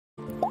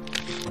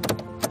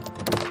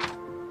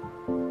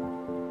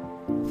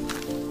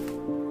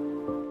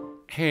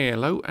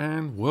Hello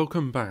and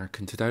welcome back,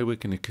 and today we're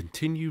going to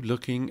continue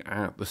looking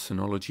at the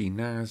Synology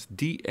NAS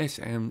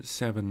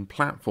DSM-7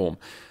 platform,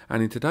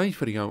 and in today's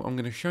video I'm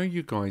going to show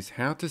you guys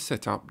how to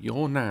set up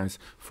your NAS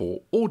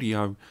for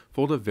audio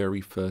for the very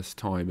first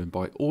time. And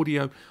by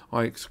audio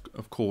I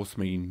of course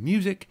mean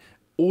music,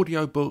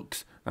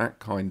 audiobooks, that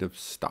kind of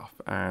stuff,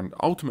 and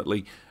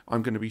ultimately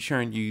I'm going to be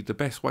showing you the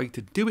best way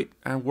to do it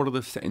and what are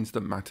the settings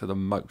that matter the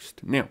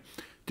most. Now,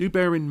 do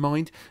bear in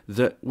mind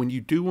that when you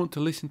do want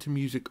to listen to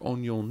music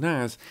on your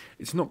NAS,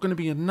 it's not going to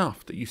be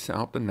enough that you set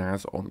up the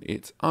NAS on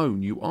its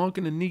own. You are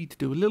going to need to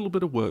do a little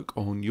bit of work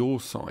on your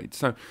side.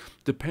 So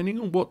depending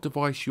on what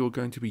device you're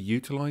going to be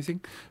utilizing,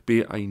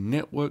 be it a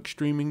network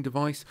streaming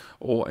device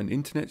or an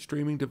internet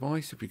streaming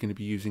device, if you're going to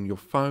be using your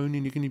phone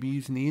and you're going to be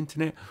using the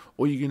internet,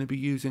 or you're going to be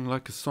using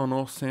like a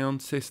Sonos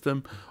sound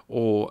system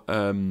or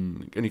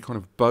any kind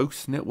of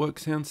Bose network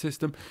sound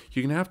system,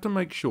 you're going to have to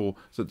make sure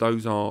that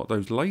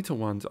those later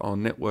ones are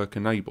network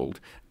enabled.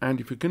 And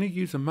if you're going to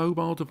use a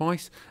mobile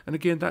device, and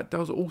again that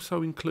does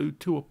also include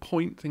to a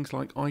point things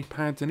like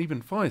iPads and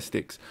even Fire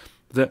Sticks,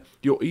 that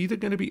you're either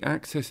going to be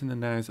accessing the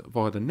NAS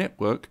via the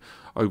network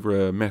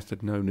over a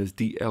method known as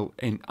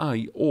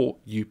DLNA or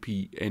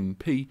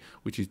UPnP,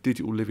 which is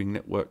Digital Living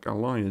Network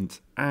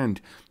Alliance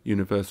and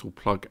Universal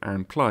Plug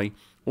and Play,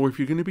 or if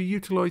you're going to be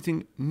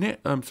utilizing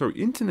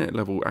internet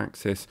level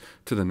access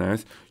to the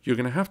NAS, you're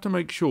going to have to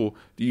make sure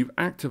that you've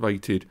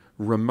activated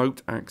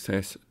remote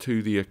access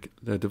to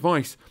the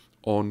device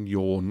on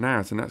your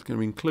NAS, and that's going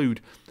to include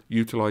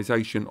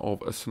utilization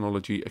of a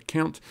Synology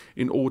account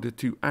in order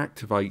to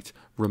activate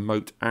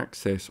remote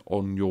access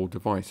on your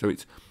device. So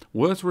it's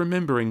worth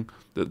remembering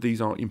that these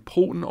are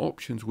important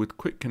options with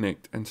Quick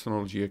Connect and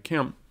Synology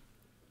account,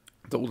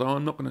 that although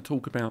I'm not going to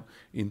talk about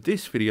in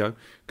this video,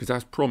 because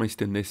as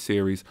promised in this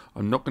series,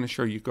 I'm not going to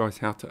show you guys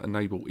how to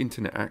enable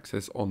internet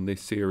access on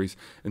this series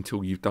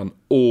until you've done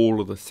all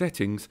of the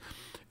settings.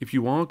 If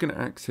you are going to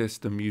access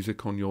the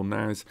music on your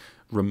NAS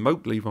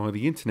remotely via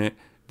the internet,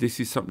 this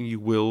is something you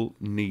will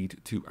need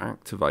to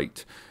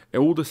activate.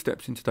 All the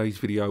steps in today's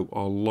video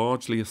are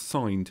largely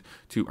assigned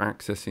to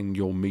accessing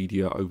your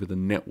media over the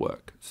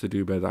network, so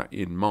do bear that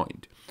in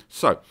mind.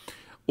 So,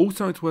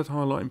 also it's worth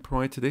highlighting,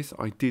 prior to this,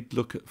 I did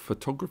look at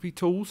photography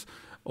tools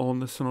on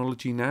the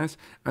Synology NAS,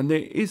 and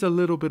there is a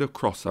little bit of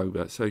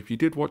crossover. So if you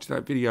did watch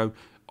that video,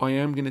 I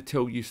am going to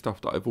tell you stuff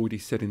that I've already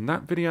said in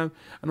that video,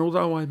 and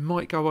although I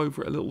might go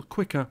over it a little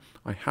quicker,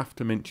 I have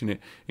to mention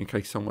it in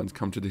case someone's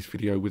come to this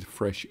video with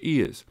fresh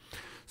ears.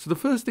 So the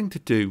first thing to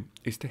do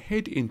is to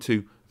head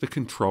into the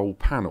control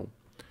panel.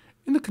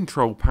 In the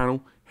control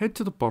panel, head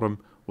to the bottom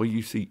where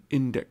you see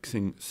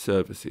indexing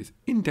services.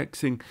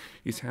 Indexing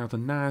is how the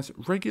NAS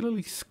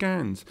regularly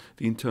scans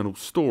the internal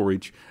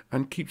storage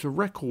and keeps a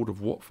record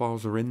of what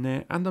files are in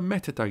there and the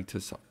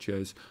metadata such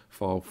as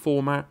file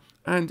format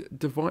and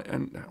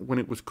when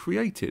it was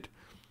created.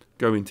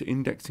 Go into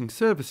indexing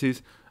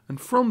services, and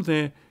from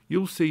there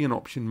you'll see an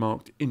option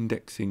marked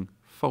indexing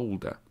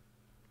folder.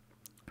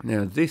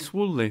 Now this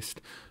will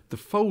list the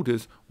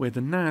folders where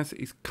the NAS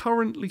is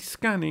currently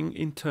scanning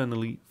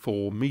internally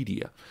for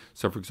media.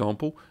 So for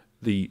example,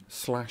 the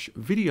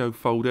 /video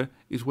folder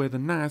is where the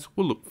NAS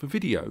will look for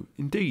video.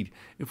 Indeed,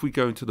 if we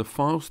go into the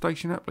File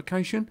Station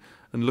application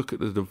and look at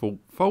the default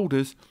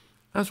folders,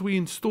 as we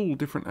install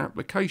different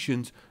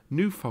applications,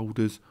 new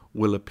folders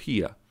will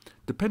appear.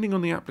 Depending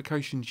on the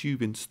applications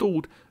you've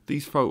installed,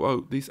 this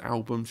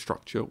album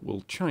structure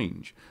will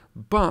change.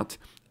 But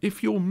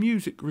if your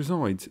music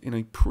resides in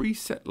a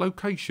preset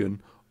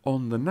location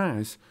on the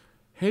NAS,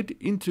 head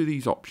into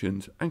these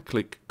options and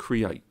click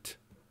Create.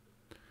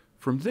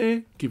 From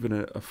there, give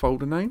it a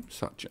folder name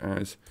such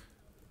as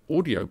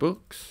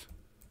Audiobooks,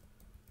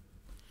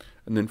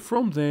 and then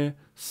from there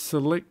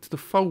select the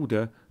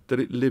folder that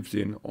it lives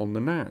in on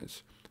the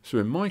NAS. So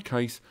in my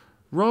case,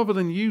 rather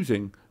than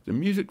using the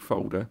music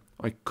folder,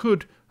 I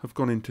could have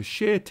gone into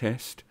Share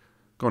Test,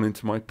 gone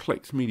into my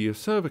Plex Media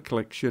Server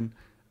collection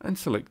and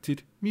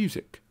selected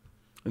music.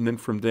 And then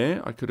from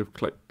there I could have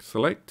clicked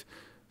Select,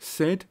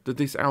 said that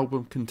this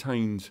album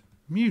contains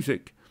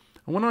music,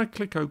 and when I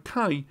click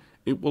OK,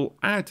 it will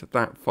add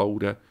that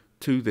folder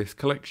to this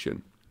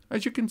collection.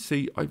 As you can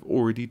see, I've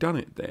already done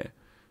it there.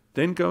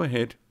 Then go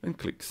ahead and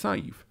click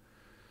Save.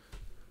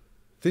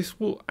 This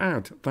will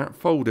add that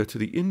folder to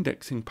the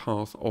indexing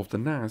path of the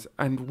NAS,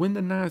 and when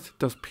the NAS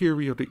does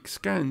periodic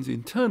scans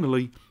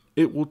internally,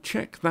 it will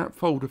check that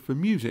folder for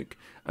music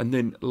and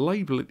then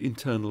label it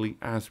internally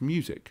as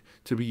music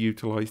to be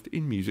utilized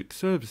in music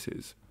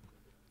services.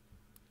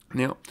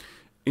 Now,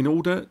 in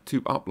order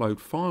to upload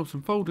files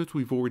and folders,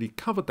 we've already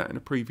covered that in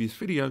a previous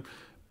video,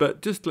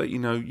 but just to let you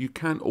know, you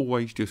can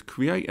always just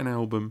create an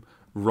album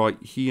right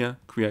here,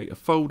 create a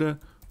folder,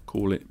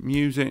 call it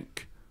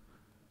music.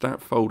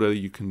 That folder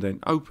you can then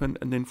open,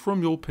 and then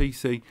from your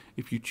PC,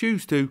 if you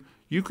choose to,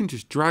 you can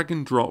just drag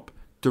and drop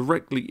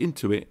directly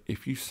into it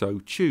if you so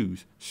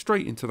choose,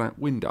 straight into that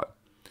window.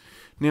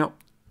 Now,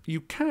 you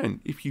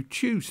can, if you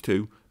choose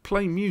to,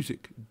 play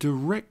music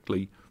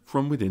directly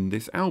from within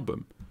this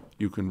album.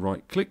 You can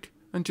right click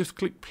and just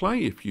click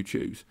play if you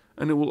choose,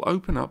 and it will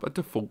open up a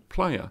default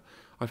player.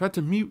 I've had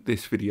to mute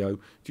this video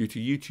due to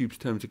YouTube's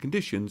terms and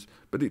conditions,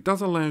 but it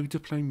does allow you to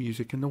play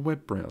music in the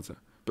web browser.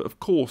 But of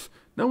course,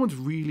 no one's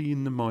really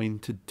in the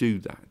mind to do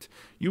that.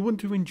 You want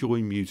to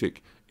enjoy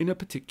music in a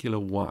particular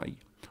way.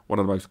 One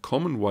of the most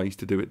common ways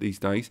to do it these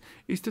days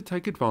is to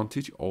take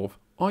advantage of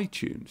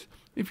iTunes.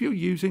 If you're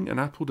using an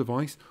Apple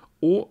device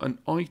or an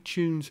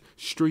iTunes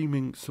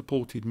streaming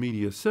supported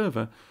media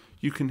server,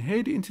 you can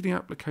head into the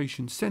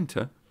Application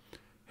Center,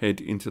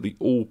 head into the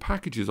All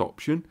Packages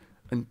option,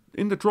 and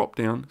in the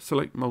drop-down,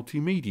 select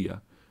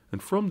Multimedia.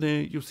 And from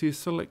there, you'll see a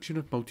selection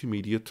of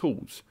multimedia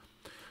tools.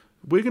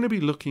 We're going to be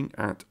looking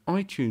at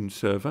iTunes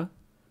Server,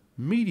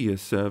 Media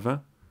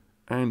Server,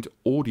 and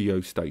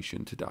Audio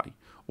Station today.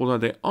 Although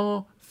there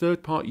are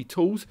third-party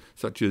tools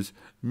such as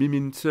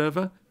Mimin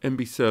Server,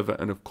 MB Server,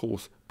 and of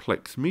course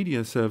Plex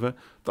Media Server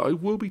that I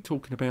will be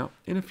talking about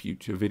in a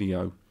future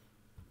video.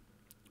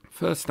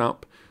 First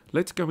up,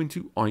 let's go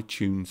into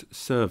iTunes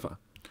Server.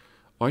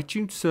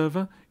 iTunes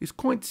Server is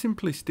quite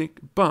simplistic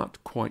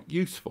but quite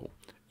useful.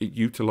 It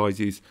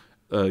utilizes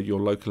your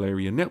local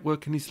area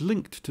network and is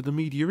linked to the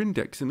media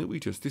indexing that we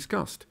just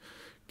discussed.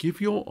 Give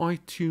your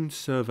iTunes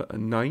server a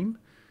name.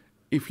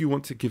 If you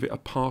want to give it a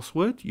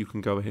password, you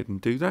can go ahead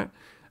and do that.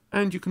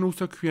 And you can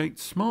also create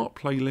smart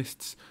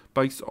playlists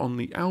based on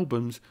the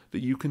albums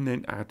that you can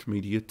then add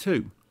media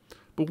to.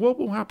 But what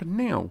will happen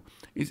now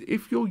is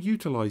if you're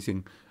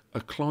utilizing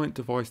a client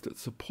device that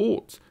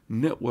supports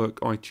network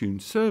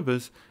iTunes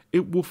servers,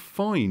 it will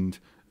find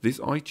this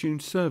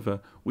iTunes server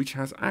which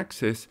has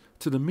access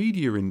to the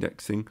media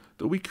indexing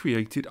that we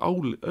created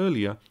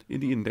earlier in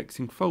the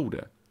indexing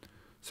folder.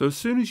 So as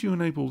soon as you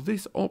enable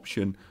this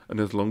option, and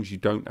as long as you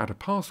don't add a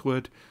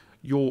password,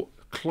 your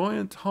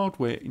client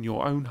hardware in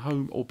your own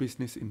home or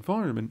business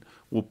environment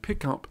will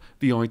pick up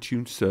the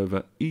iTunes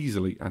server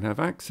easily and have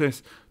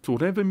access to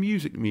whatever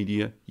music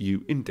media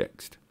you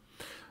indexed.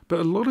 But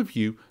a lot of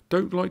you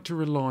don't like to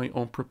rely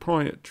on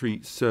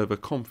proprietary server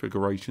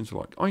configurations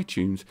like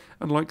iTunes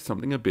and like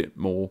something a bit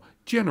more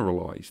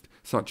generalized,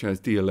 such as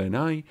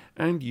DLNA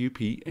and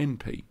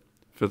UPnP.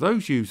 For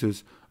those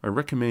users, I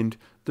recommend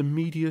the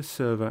Media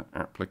Server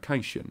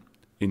application.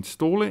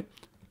 Install it,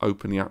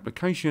 open the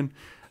application,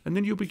 and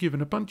then you'll be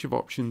given a bunch of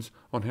options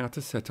on how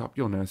to set up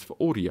your NAS for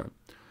audio.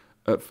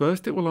 At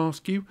first, it will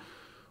ask you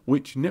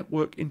which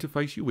network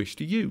interface you wish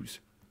to use.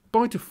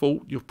 By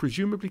default, you're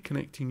presumably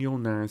connecting your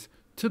NAS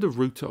to the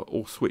router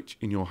or switch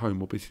in your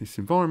home or business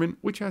environment,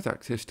 which has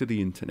access to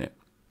the internet.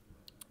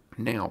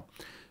 Now,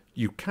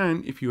 you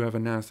can, if you have a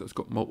NAS that's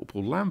got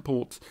multiple LAN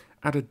ports,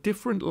 add a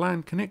different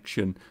LAN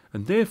connection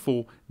and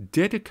therefore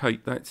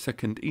dedicate that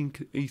second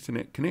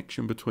Ethernet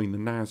connection between the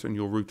NAS and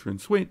your router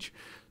and switch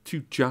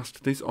to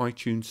just this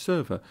iTunes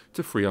server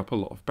to free up a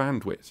lot of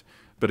bandwidth.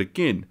 But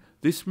again,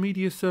 this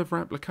media server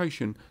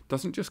application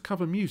doesn't just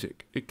cover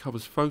music, it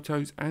covers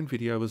photos and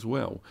video as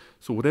well.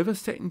 So whatever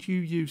settings you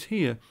use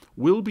here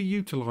will be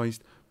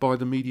utilized by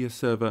the media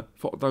server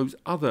for those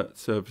other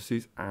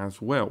services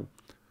as well.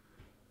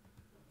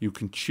 You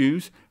can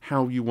choose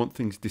how you want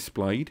things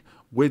displayed,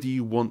 whether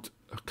you want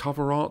a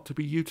cover art to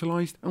be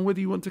utilized, and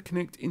whether you want to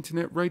connect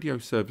internet radio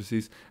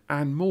services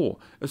and more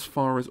as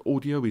far as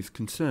audio is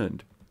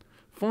concerned.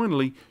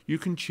 Finally, you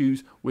can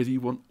choose whether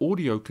you want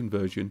audio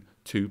conversion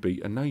to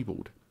be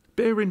enabled.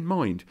 Bear in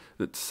mind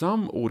that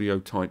some audio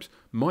types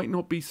might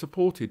not be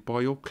supported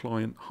by your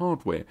client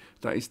hardware,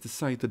 that is to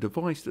say the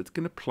device that's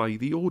going to play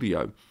the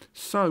audio.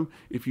 So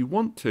if you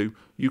want to,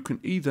 you can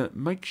either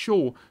make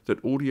sure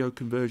that audio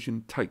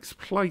conversion takes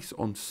place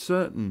on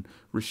certain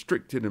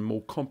restricted and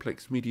more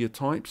complex media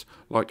types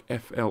like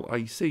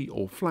FLAC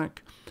or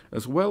FLAC,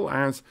 as well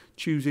as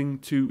choosing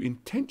to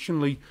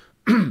intentionally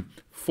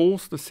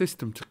force the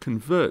system to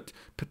convert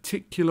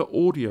particular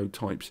audio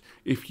types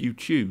if you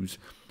choose,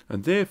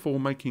 and therefore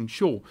making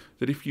sure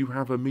that if you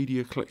have a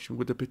media collection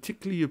with a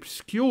particularly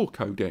obscure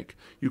codec,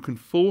 you can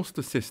force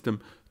the system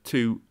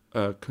to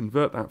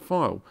convert that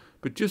file.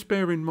 But just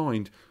bear in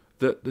mind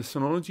that the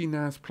Synology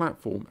NAS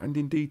platform, and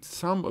indeed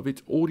some of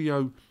its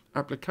audio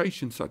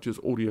applications such as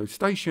Audio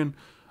Station,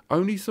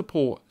 only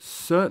support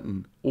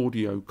certain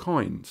audio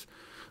kinds.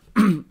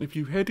 If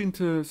you head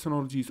into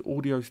Synology's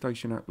Audio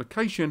Station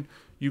application,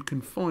 you can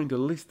find a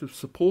list of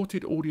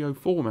supported audio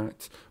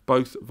formats,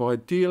 both via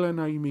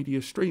DLNA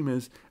media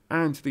streamers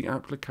and the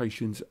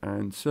applications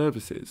and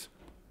services.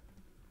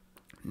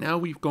 Now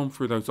we've gone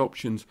through those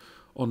options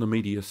on the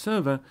media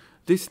server,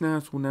 this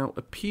NAS will now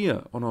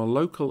appear on our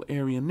local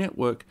area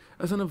network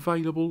as an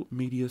available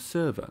media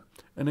server.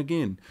 And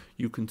again,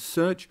 you can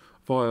search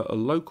via a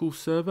local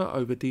server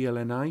over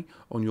DLNA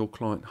on your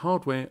client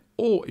hardware,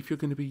 or if you're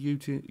going to be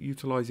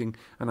utilizing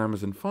an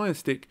Amazon Fire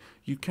Stick,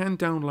 you can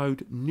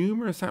download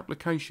numerous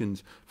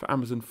applications for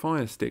Amazon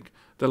Fire Stick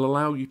that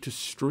allow you to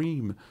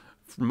stream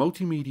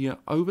multimedia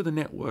over the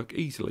network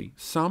easily.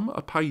 Some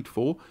are paid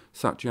for,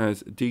 such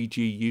as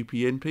DG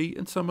UPnP,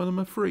 and some of them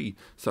are free,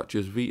 such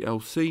as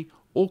VLC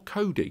or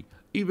Kodi.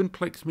 Even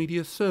Plex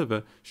Media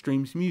Server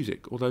streams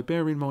music, although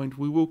bear in mind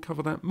we will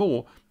cover that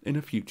more in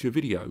a future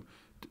video.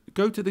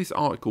 go to this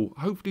article,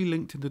 hopefully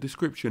linked in the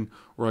description,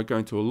 where I go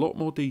into a lot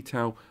more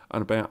detail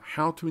and about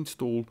how to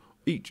install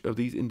each of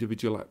these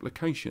individual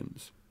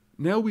applications.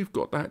 Now we've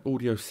got that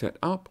audio set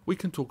up, we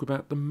can talk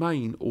about the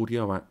main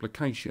audio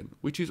application,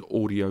 which is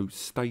Audio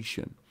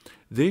Station.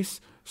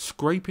 This,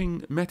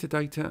 scraping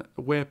metadata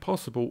where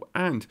possible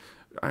and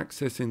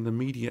accessing the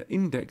media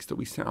index that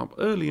we set up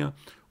earlier,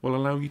 will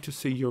allow you to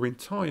see your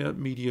entire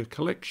media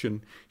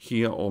collection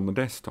here on the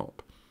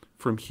desktop.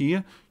 From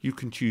here, you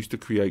can choose to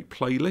create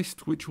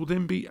playlists, which will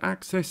then be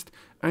accessed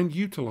and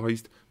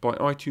utilized by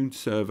iTunes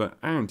Server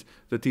and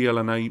the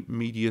DLNA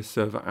Media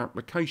Server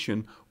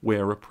application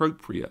where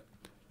appropriate.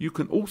 You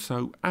can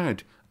also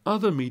add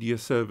other media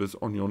servers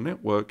on your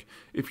network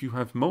if you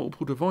have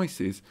multiple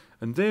devices,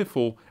 and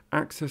therefore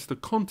access the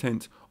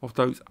content of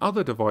those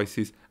other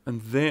devices and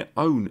their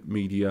own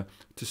media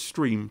to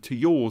stream to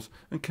yours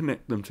and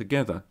connect them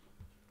together.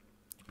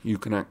 You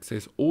can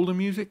access all the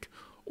music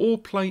or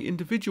play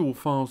individual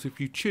files if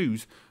you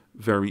choose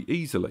very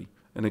easily.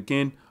 And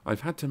again,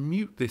 I've had to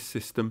mute this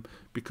system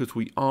because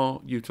we are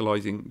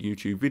utilizing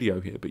YouTube video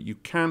here, but you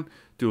can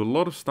do a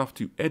lot of stuff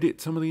to edit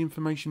some of the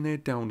information there,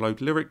 download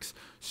lyrics,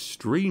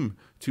 stream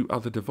to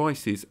other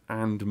devices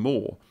and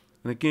more.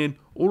 And again,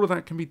 all of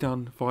that can be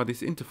done via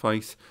this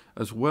interface,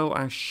 as well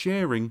as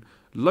sharing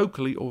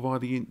locally or via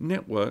the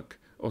network,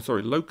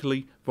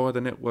 locally via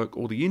the network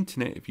or the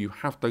internet if you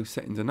have those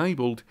settings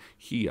enabled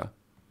here.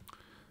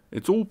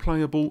 It's all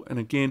playable, and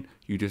again,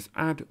 you just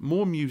add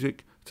more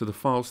music to the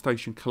file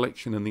station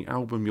collection and the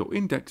album you're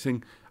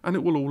indexing, and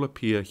it will all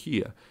appear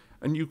here.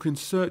 And you can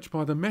search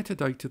by the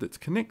metadata that's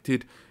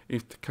connected,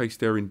 if the case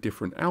they're in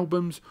different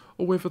albums,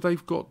 or whether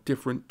they've got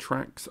different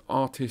tracks,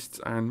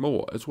 artists and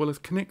more, as well as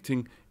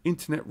connecting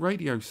internet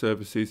radio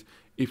services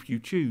if you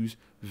choose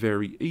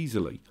very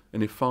easily.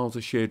 And if files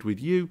are shared with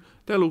you,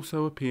 they'll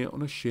also appear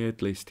on a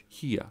shared list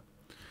here.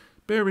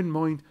 Bear in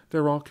mind,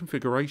 there are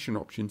configuration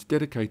options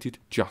dedicated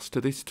just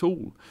to this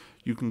tool.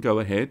 You can go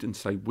ahead and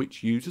say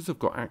which users have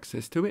got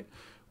access to it,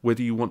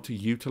 whether you want to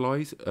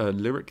utilize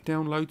lyric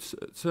download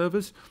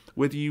servers,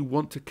 whether you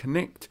want to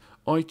connect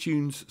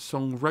iTunes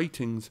song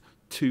ratings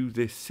to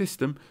this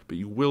system, but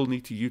you will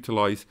need to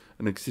utilize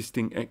an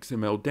existing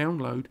XML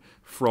download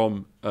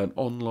from an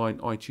online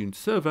iTunes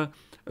server,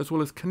 as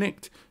well as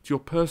connect to your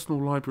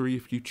personal library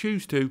if you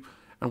choose to,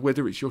 and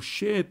whether it's your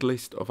shared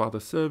list of other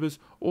servers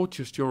or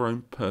just your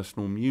own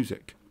personal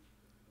music.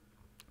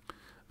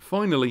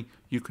 Finally,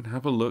 you can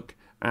have a look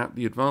at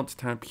the Advanced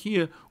tab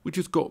here, which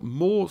has got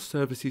more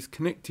services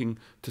connecting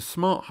to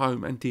Smart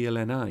Home and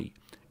DLNA.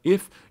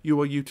 If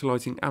you are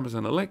utilizing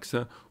Amazon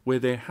Alexa, where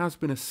there has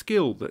been a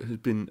skill that has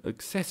been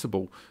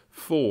accessible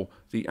for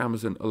the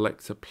Amazon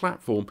Alexa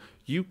platform,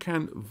 you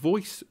can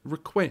voice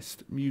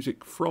request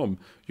music from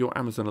your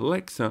Amazon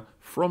Alexa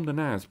from the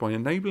NAS by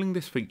enabling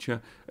this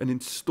feature and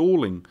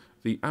installing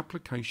the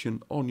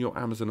application on your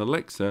Amazon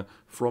Alexa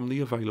from the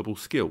available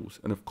skills.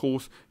 And of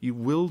course, you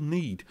will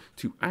need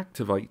to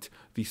activate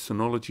the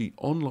Synology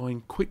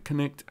Online Quick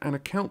Connect and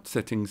account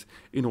settings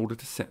in order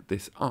to set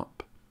this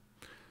up.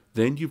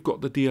 Then you've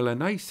got the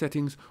DLNA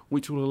settings,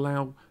 which will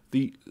allow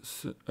the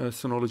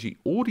Synology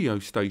Audio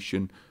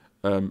Station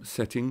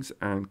settings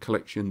and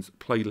collections,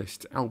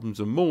 playlists,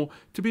 albums and more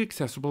to be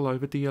accessible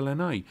over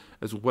DLNA,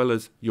 as well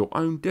as your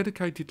own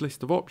dedicated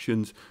list of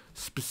options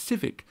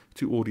specific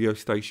to Audio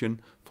Station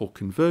for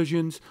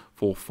conversions,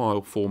 for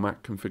file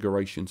format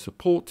configuration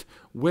support,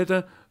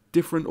 whether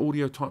different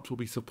audio types will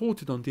be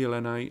supported on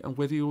DLNA, and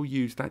whether you'll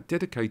use that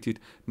dedicated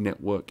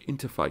network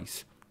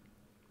interface.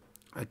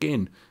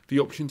 Again, the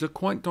options are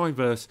quite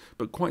diverse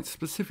but quite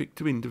specific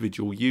to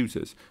individual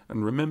users.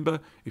 And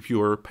remember, if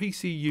you are a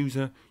PC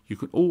user, you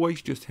can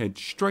always just head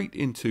straight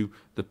into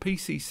the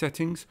PC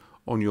settings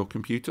on your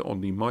computer,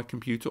 on the My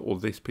Computer or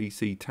This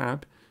PC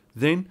tab,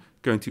 then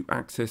going to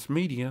Access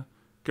Media,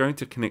 going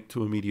to connect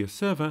to a media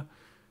server,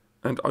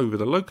 and over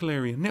the local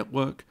area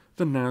network,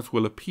 the NAS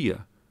will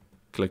appear.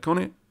 Click on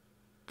it,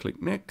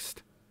 click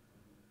Next.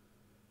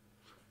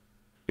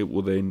 It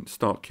will then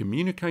start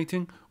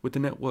communicating with the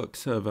network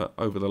server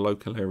over the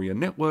local area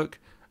network,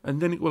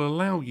 and then it will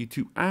allow you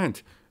to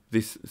add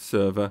this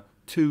server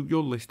to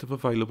your list of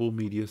available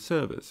media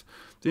servers.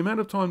 The amount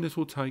of time this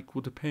will take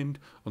will depend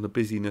on the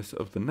busyness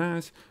of the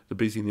NAS, the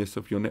busyness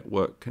of your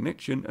network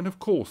connection, and of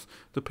course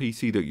the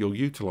PC that you're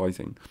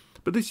utilizing.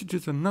 But this is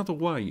just another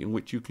way in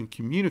which you can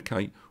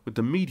communicate with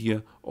the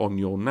media on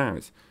your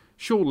NAS.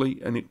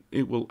 Shortly, and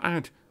it will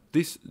add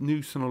this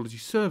new Synology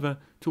server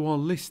to our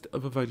list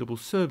of available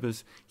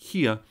servers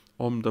here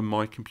on the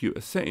My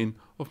Computer setting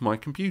of My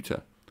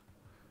Computer.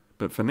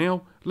 But for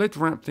now, let's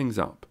wrap things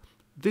up.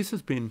 This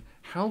has been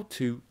how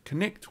to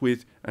connect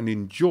with and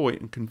enjoy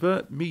and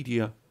convert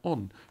media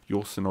on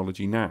your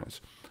Synology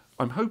NAS.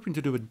 I'm hoping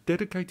to do a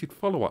dedicated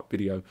follow-up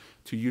video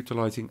to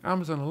utilizing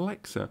Amazon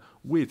Alexa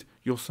with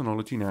your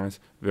Synology NAS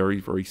very,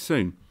 very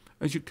soon.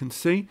 As you can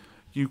see,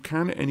 you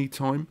can at any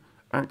time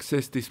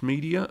access this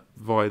media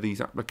via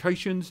these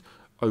applications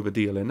over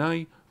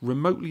DLNA,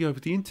 remotely over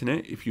the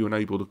internet if you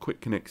enable the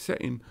Quick Connect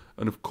setting,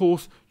 and of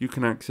course you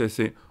can access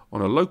it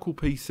on a local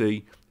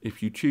PC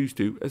if you choose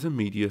to as a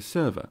media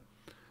server.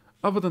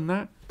 Other than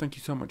that, thank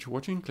you so much for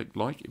watching. Click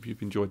like if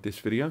you've enjoyed this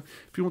video.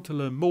 If you want to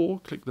learn more,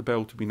 click the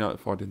bell to be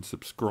notified and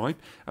subscribe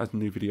as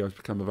new videos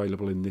become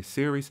available in this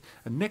series.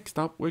 And next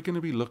up, we're going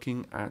to be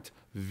looking at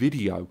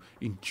video,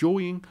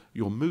 enjoying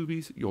your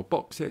movies, your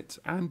box sets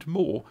and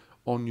more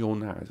on your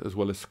NAS, as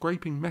well as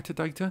scraping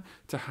metadata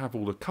to have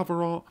all the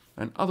cover art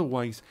and other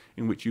ways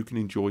in which you can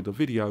enjoy the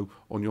video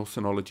on your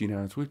Synology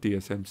NAS with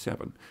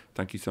DSM-7.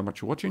 Thank you so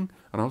much for watching,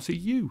 and I'll see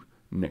you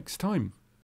next time.